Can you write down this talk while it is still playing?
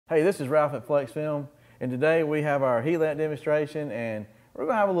Hey, this is Ralph at Flexfilm, and today we have our heat lamp demonstration, and we're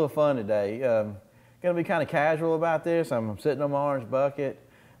going to have a little fun today. Going to be kind of casual about this. I'm sitting on my orange bucket.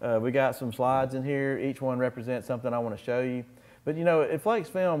 We got some slides in here. Each one represents something I want to show you. But you know, at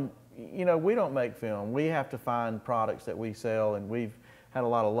Flexfilm, you know, we don't make film. We have to find products that we sell, and we've had a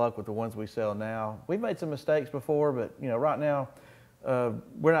lot of luck with the ones we sell now. We've made some mistakes before, but you know, right now,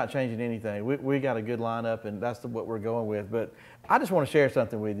 we're not changing anything. We got a good lineup, and that's what we're going with. But I just want to share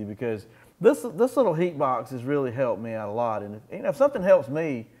something with you because this little heat box has really helped me out a lot. And if something helps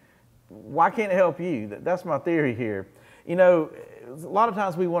me, why can't it help you? That's my theory here. You know, a lot of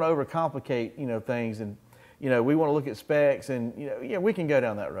times we want to overcomplicate, you know, things, and you know, we want to look at specs, and you know, yeah, we can go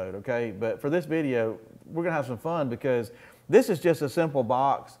down that road, okay? But for this video, we're gonna have some fun because this is just a simple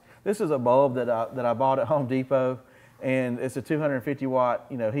box. This is a bulb that I bought at Home Depot, and it's a 250 watt,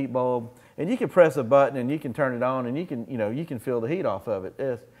 you know, heat bulb, and you can press a button and you can turn it on, and you can, you know, you can feel the heat off of it.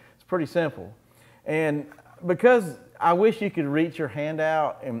 It's pretty simple. And because I wish you could reach your hand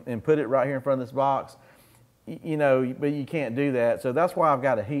out and put it right here in front of this box, you know, but you can't do that. So that's why I've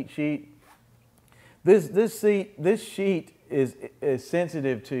got a heat sheet. This sheet is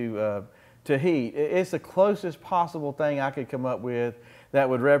sensitive to heat. It's the closest possible thing I could come up with that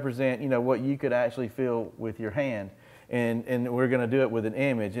would represent, you know, what you could actually feel with your hand. And we're going to do it with an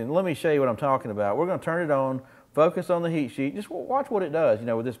image. And let me show you what I'm talking about. We're going to turn it on, focus on the heat sheet. Just watch what it does, you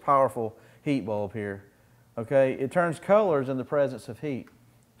know, with this powerful heat bulb here. Okay, it turns colors in the presence of heat.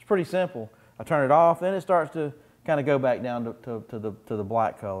 It's pretty simple. I turn it off, then it starts to kind of go back down to the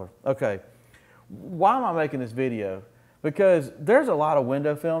black color. Okay, why am I making this video? Because there's a lot of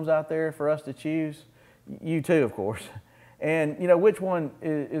window films out there for us to choose. You too, of course. And you know, which one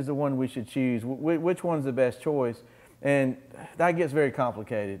is the one we should choose? Which one's the best choice? And that gets very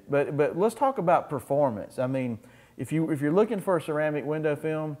complicated. But let's talk about performance. I mean, if you're looking for a ceramic window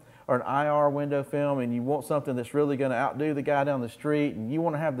film or an IR window film, and you want something that's really going to outdo the guy down the street, and you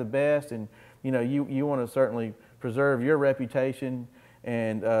want to have the best, and you know, you want to certainly preserve your reputation,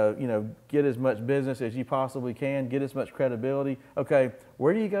 and you know, get as much business as you possibly can, get as much credibility. Okay,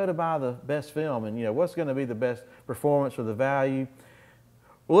 where do you go to buy the best film, and you know, what's going to be the best performance or the value?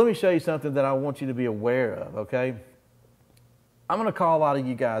 Well, let me show you something that I want you to be aware of. Okay, I'm going to call a lot of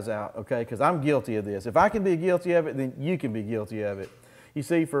you guys out, okay, because I'm guilty of this. If I can be guilty of it, then you can be guilty of it. You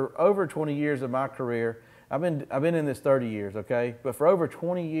see, for over 20 years of my career, I've been in this 30 years, okay, but for over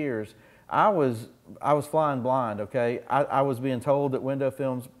 20 years, I was flying blind, okay? I was being told that window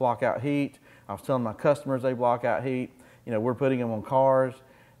films block out heat. I was telling my customers they block out heat. You know, we're putting them on cars,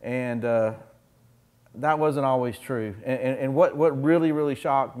 and that wasn't always true. And what really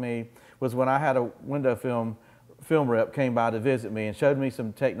shocked me was when I had a window film rep came by to visit me and showed me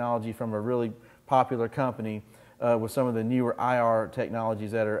some technology from a really popular company with some of the newer IR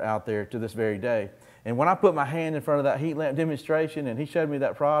technologies that are out there to this very day. And when I put my hand in front of that heat lamp demonstration and he showed me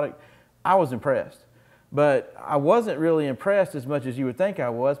that product, I was impressed. But I wasn't really impressed as much as you would think I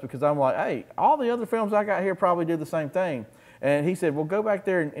was, because I'm like, hey, all the other films I got here probably do the same thing. And he said, well, go back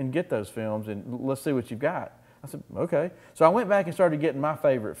there and get those films and let's see what you've got. I said, okay. So I went back and started getting my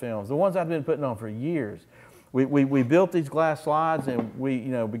favorite films, the ones I've been putting on for years. We built these glass slides, and we, you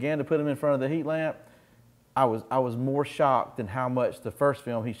know, began to put them in front of the heat lamp. I was more shocked than how much the first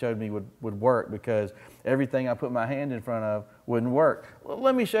film he showed me would work, because everything I put my hand in front of wouldn't work.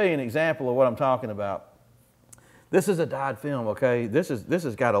 Let me show you an example of what I'm talking about. This is a dyed film, okay? This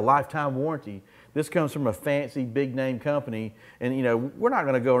has got a lifetime warranty. This comes from a fancy big name company, and you know, we're not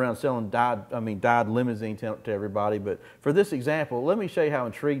going to go around selling dyed limousine to everybody, but for this example, let me show you how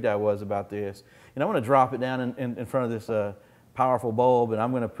intrigued I was about this. And I'm going to drop it down in front of this powerful bulb, and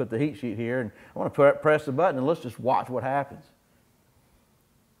I'm going to put the heat sheet here, and I want to press the button, and let's just watch what happens.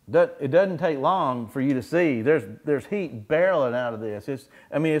 It doesn't take long for you to see. There's heat barreling out of this.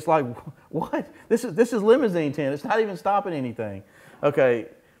 I mean, it's like, what? This is limousine tint. It's not even stopping anything. Okay,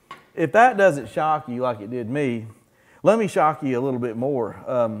 if that doesn't shock you like it did me, let me shock you a little bit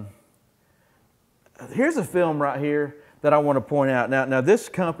more. Here's a film right here that I want to point out. Now this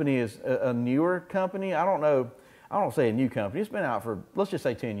company is a newer company. I don't say a new company. It's been out for, let's just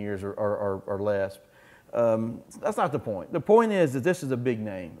say 10 years or less. That's not the point. The point is that this is a big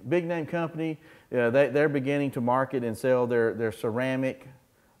name company. They're beginning to market and sell their ceramic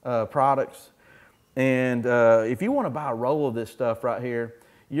products. And if you want to buy a roll of this stuff right here,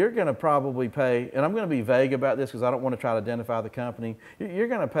 you're going to probably pay, and I'm going to be vague about this because I don't want to try to identify the company. You're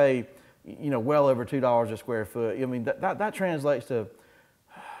going to pay, you know, well over $2 a square foot. I mean, that translates to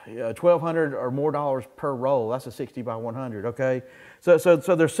 $1,200 or more dollars per roll. That's a 60 by 100, okay? So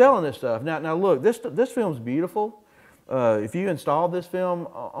they're selling this stuff. Now look, this film's beautiful. If you installed this film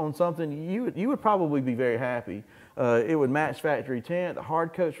on something, you would probably be very happy. It would match factory tint. The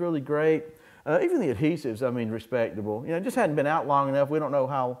hard coat's really great. Even the adhesives, I mean, respectable. You know, it just hadn't been out long enough. We don't know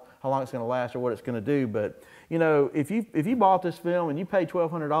how long it's going to last or what it's going to do. But you know, if you bought this film and you paid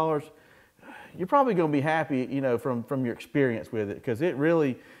 $1,200, you're probably going to be happy, you know, from your experience with it, because it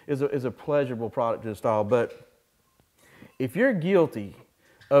really is a pleasurable product to install. But if you're guilty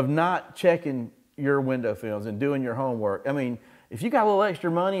of not checking your window films and doing your homework, I mean, if you got a little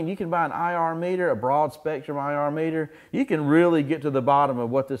extra money and you can buy an IR meter, a broad spectrum IR meter, you can really get to the bottom of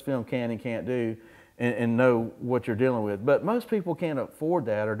what this film can and can't do and know what you're dealing with. But most people can't afford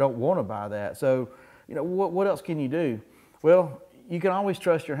that or don't want to buy that. So, you know, what else can you do? Well, you can always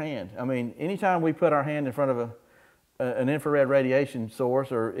trust your hand. I mean, anytime we put our hand in front of an infrared radiation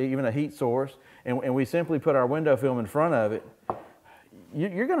source or even a heat source, and we simply put our window film in front of it,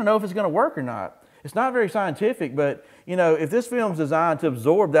 you're going to know if it's going to work or not. It's not very scientific, but you know, if this film's designed to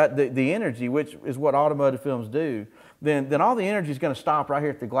absorb the energy, which is what automotive films do, then all the energy is going to stop right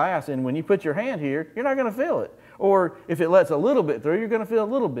here at the glass, and when you put your hand here, you're not going to feel it. Or if it lets a little bit through, you're going to feel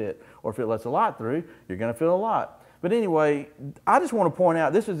a little bit. Or if it lets a lot through, you're going to feel a lot. But anyway, I just want to point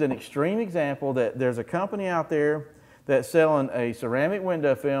out, this is an extreme example that there's a company out there that's selling a ceramic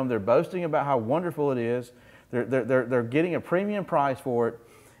window film. They're boasting about how wonderful it is. They're getting a premium price for it.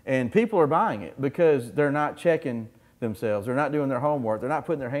 And people are buying it because they're not checking themselves. They're not doing their homework. They're not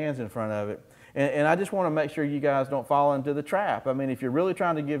putting their hands in front of it. And I just want to make sure you guys don't fall into the trap. I mean, if you're really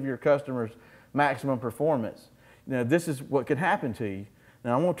trying to give your customers maximum performance, you know, this is what could happen to you.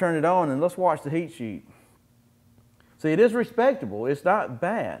 Now, I'm going to turn it on and let's watch the heat sheet. See, it is respectable. It's not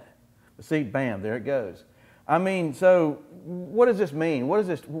bad. But see, bam, there it goes. I mean, so what does this mean?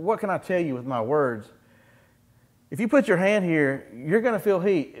 What can I tell you with my words? If you put your hand here, you're going to feel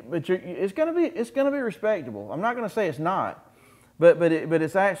heat, but it's going to be respectable. I'm not going to say it's not, but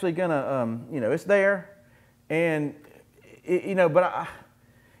it's actually going to, you know, it's there, and you know. But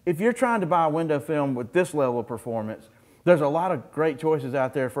if you're trying to buy a window film with this level of performance, there's a lot of great choices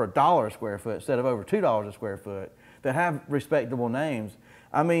out there for $1 a square foot instead of over $2 a square foot that have respectable names.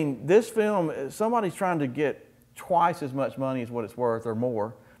 I mean, this film, somebody's trying to get twice as much money as what it's worth or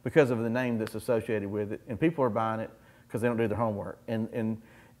more, because of the name that's associated with it, and people are buying it because they don't do their homework. And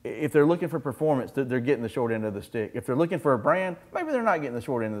if they're looking for performance, they're getting the short end of the stick. If they're looking for a brand, maybe they're not getting the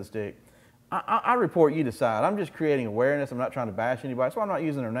short end of the stick. I report, you decide. I'm just creating awareness. I'm not trying to bash anybody, so I'm not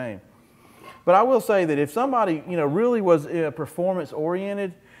using their name. But I will say that if somebody, you know, really was performance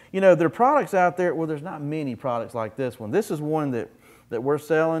oriented, you know, there are products out there. Well, there's not many products like this one. This is one that we're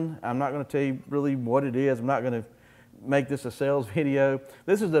selling. I'm not going to tell you really what it is. I'm not going to make this a sales video.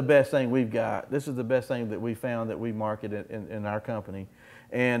 This is the best thing we've got. This is the best thing that we found that we market in our company.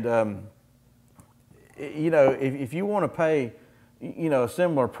 And you know, if you want to pay, you know, a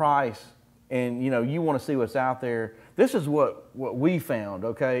similar price, and you know, you want to see what's out there, this is what we found.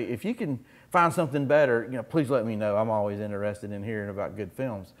 Okay, if you can find something better, you know, please let me know. I'm always interested in hearing about good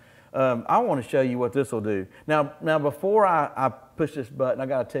films. I want to show you what this will do. Now before I push this button, I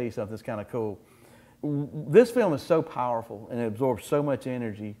got to tell you something that's kind of cool. This film is so powerful and it absorbs so much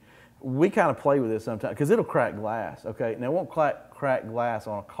energy. We kind of play with it sometimes because it'll crack glass. Okay, now it won't crack glass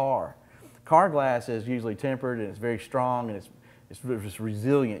on a car. Car glass is usually tempered and it's very strong and it's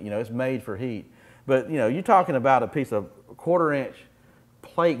resilient. You know, it's made for heat. But you know, you're talking about a piece of 1/4 inch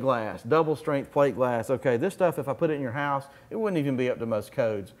plate glass, double strength plate glass. Okay, this stuff, if I put it in your house, it wouldn't even be up to most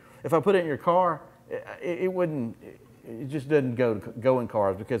codes. If I put it in your car, it wouldn't. It just doesn't go in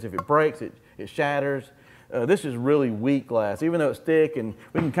cars because if it breaks, it shatters. This is really weak glass, even though it's thick and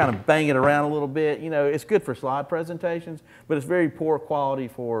we can kind of bang it around a little bit. You know, it's good for slide presentations, but it's very poor quality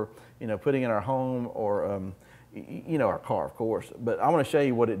for, you know, putting in our home or you know, our car, of course. But I want to show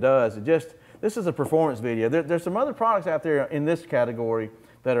you what it does. This is a performance video. There's some other products out there in this category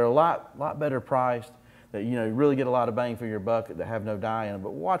that are a lot better priced, that, you know, you really get a lot of bang for your buck, that have no dye in them.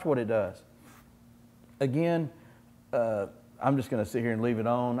 But watch what it does. Again, I'm just going to sit here and leave it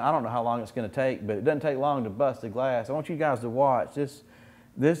on. I don't know how long it's going to take, but it doesn't take long to bust the glass. I want you guys to watch.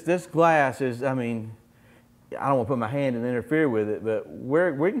 This glass is, I mean, I don't want to put my hand and interfere with it, but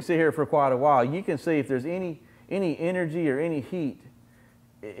we can sit here for quite a while. You can see if there's any energy or any heat,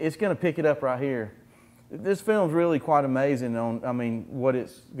 it's going to pick it up right here. This film's really quite amazing on, I mean, what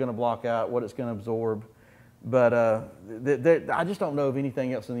it's going to block out, what it's going to absorb. But I just don't know of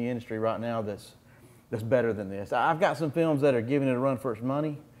anything else in the industry right now that's better than this. I've got some films that are giving it a run for its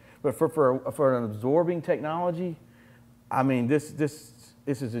money, but for an absorbing technology, I mean, this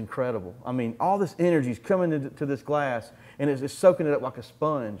is incredible. I mean, all this energy is coming into this glass and it's soaking it up like a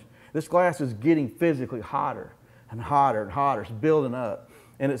sponge. This glass is getting physically hotter. and hotter and hotter. It's building up.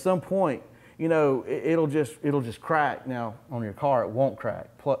 And at some point, you know, it'll just crack. Now, on your car, it won't crack.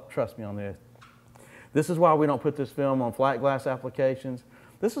 Trust me on this. This is why we don't put this film on flat glass applications.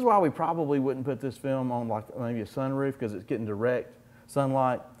 This is why we probably wouldn't put this film on like maybe a sunroof, because it's getting direct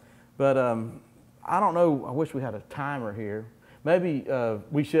sunlight. But I don't know, I wish we had a timer here. Maybe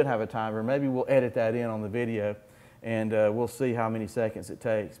we should have a timer. Maybe we'll edit that in on the video, and we'll see how many seconds it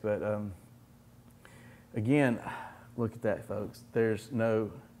takes. But again, look at that, folks. There's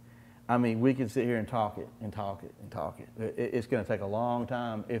no, I mean, we can sit here and talk it and talk it and talk it. It's going to take a long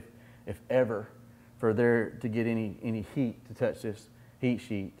time, if ever, for there to get any heat to touch this heat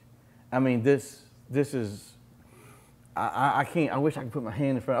sheet. I mean, this is, I can't, I wish I could put my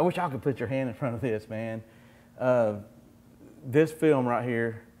hand in front, I wish y'all could put your hand in front of this, man. This film right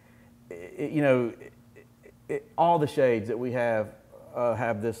here, you know, all the shades that we have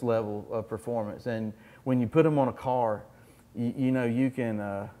this level of performance. And when you put them on a car, you know, you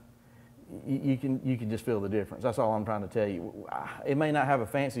can just feel the difference. That's all I'm trying to tell you. It may not have a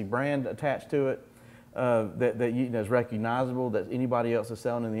fancy brand attached to it that you know, is recognizable, that anybody else is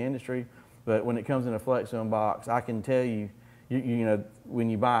selling in the industry, but when it comes in a Flexfilm box, I can tell you, you know, when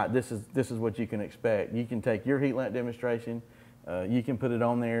you buy it, this is what you can expect. You can take your heat lamp demonstration, you can put it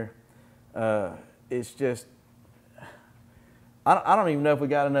on there. It's just, I don't even know if we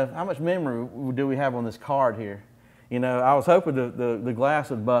got enough. How much memory do we have on this card here? You know, I was hoping the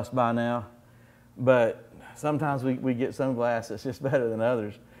glass would bust by now, but sometimes we get some glass that's just better than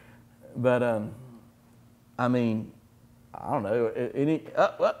others. But I mean, I don't know.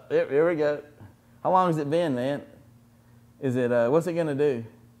 Here we go. How long has it been, man? Is it, what's it gonna do?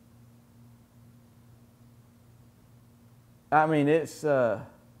 I mean, it's, how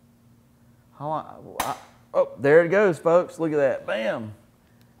long? Oh, there it goes, folks. Look at that. Bam.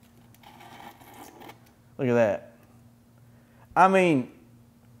 Look at that. I mean,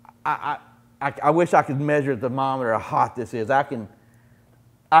 I wish I could measure the thermometer how hot this is. I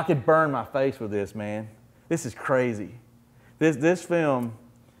could burn my face with this, man. This is crazy. This film,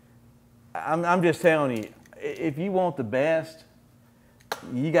 I'm just telling you, if you want the best,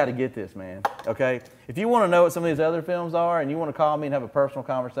 you got to get this, man, okay? If you want to know what some of these other films are and you want to call me and have a personal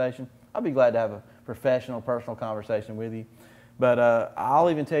conversation, I'll be glad to have a professional, personal conversation with you. But I'll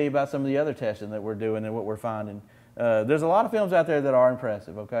even tell you about some of the other testing that we're doing and what we're finding. There's a lot of films out there that are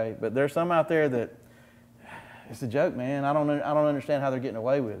impressive, okay? But there's some out there that, it's a joke, man. I don't understand how they're getting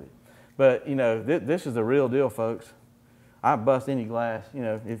away with it. But, you know, this is the real deal, folks. I bust any glass, you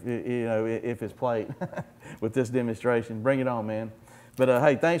know, if it's plate with this demonstration. Bring it on, man. But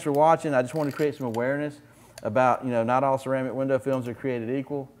hey, thanks for watching. I just wanted to create some awareness about, you know, not all ceramic window films are created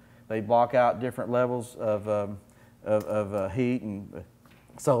equal. They block out different levels of heat and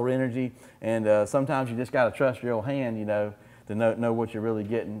solar energy, and sometimes you just got to trust your old hand, you know, to know what you're really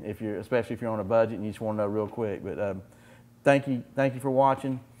getting, especially if you're on a budget and you just want to know real quick. But thank you for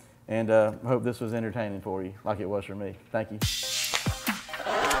watching. And I hope this was entertaining for you, like it was for me. Thank you.